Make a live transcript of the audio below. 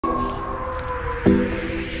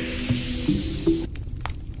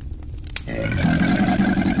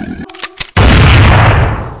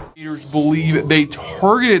Investigators believe they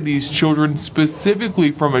targeted these children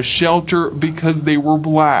specifically from a shelter because they were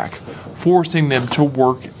black, forcing them to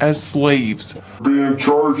work as slaves. Being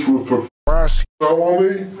charged with a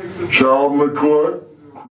felony, child neglect.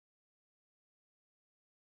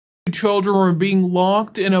 Children were being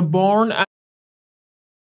locked in a barn at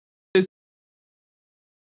his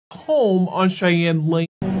home on Cheyenne Lane.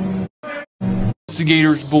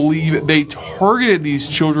 Investigators believe they targeted these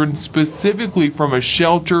children specifically from a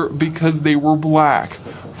shelter because they were black,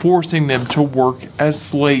 forcing them to work as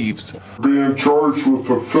slaves. Being charged with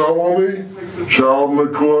a felony, child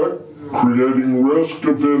neglect, creating risk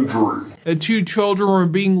of injury. The two children were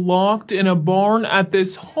being locked in a barn at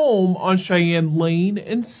this home on Cheyenne Lane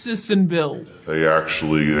in Sissonville. They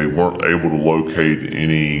weren't able to locate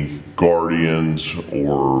any guardians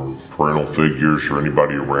or parental figures or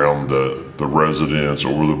anybody around the residence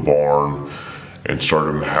or the barn, and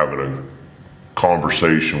started having a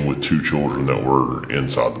conversation with two children that were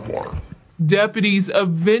inside the barn. Deputies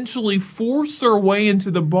eventually forced their way into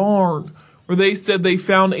the barn, where they said they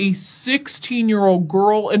found a 16-year-old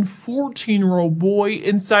girl and 14-year-old boy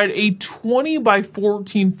inside a 20 by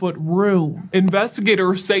 14 foot room.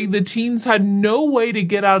 Investigators say the teens had no way to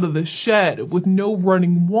get out of the shed, with no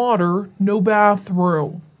running water, no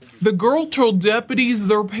bathroom. The girl told deputies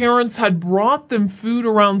their parents had brought them food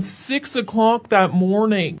around 6 o'clock that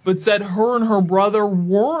morning, but said her and her brother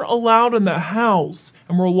weren't allowed in the house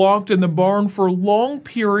and were locked in the barn for long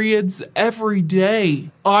periods every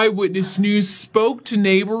day. Eyewitness News spoke to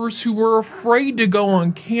neighbors who were afraid to go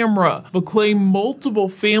on camera, but claimed multiple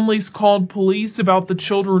families called police about the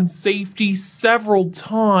children's safety several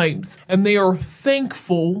times, and they are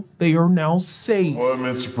thankful they are now safe. Well, I mean,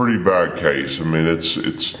 it's a pretty bad case. I mean, it's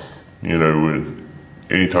you know, in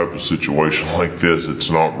any type of situation like this, it's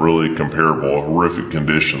not really comparable. A horrific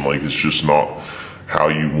condition, like, it's just not how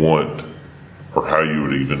you want or how you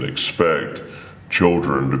would even expect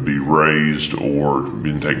children to be raised or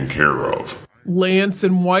been taken care of. Lance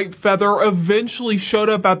and Whitefeather eventually showed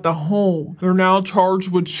up at the home. They're now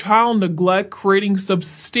charged with child neglect, creating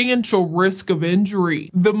substantial risk of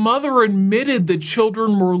injury. The mother admitted the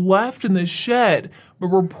children were left in the shed, but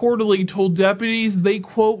reportedly told deputies they,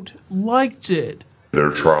 quote, liked it.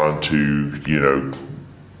 They're trying to, you know,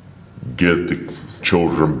 get the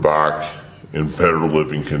children back in better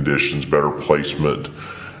living conditions, better placement,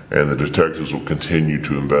 and the detectives will continue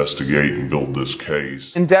to investigate and build this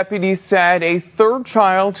case. And deputies said a third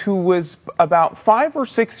child, who was about 5 or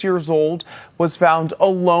 6 years old, was found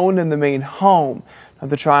alone in the main home. Now,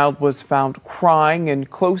 the child was found crying and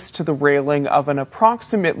close to the railing of an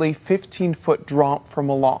approximately 15-foot drop from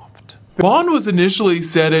a loft. The bond was initially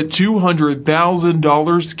set at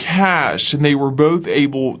 $200,000 cash, and they were both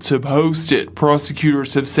able to post it.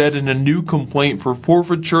 Prosecutors have said in a new complaint for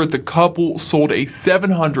forfeiture, the couple sold a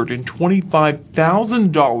 $725,000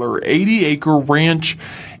 80-acre ranch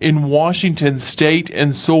in Washington state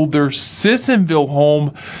and sold their Sissonville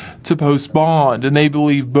home to post bond, and they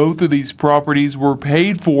believe both of these properties were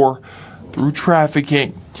paid for through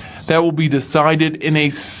trafficking. That will be decided in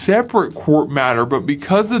a separate court matter, but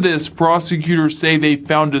because of this, prosecutors say they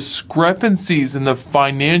found discrepancies in the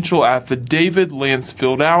financial affidavit Lance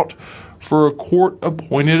filled out for a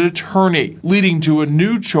court-appointed attorney, leading to a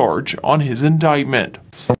new charge on his indictment.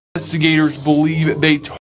 Investigators believe they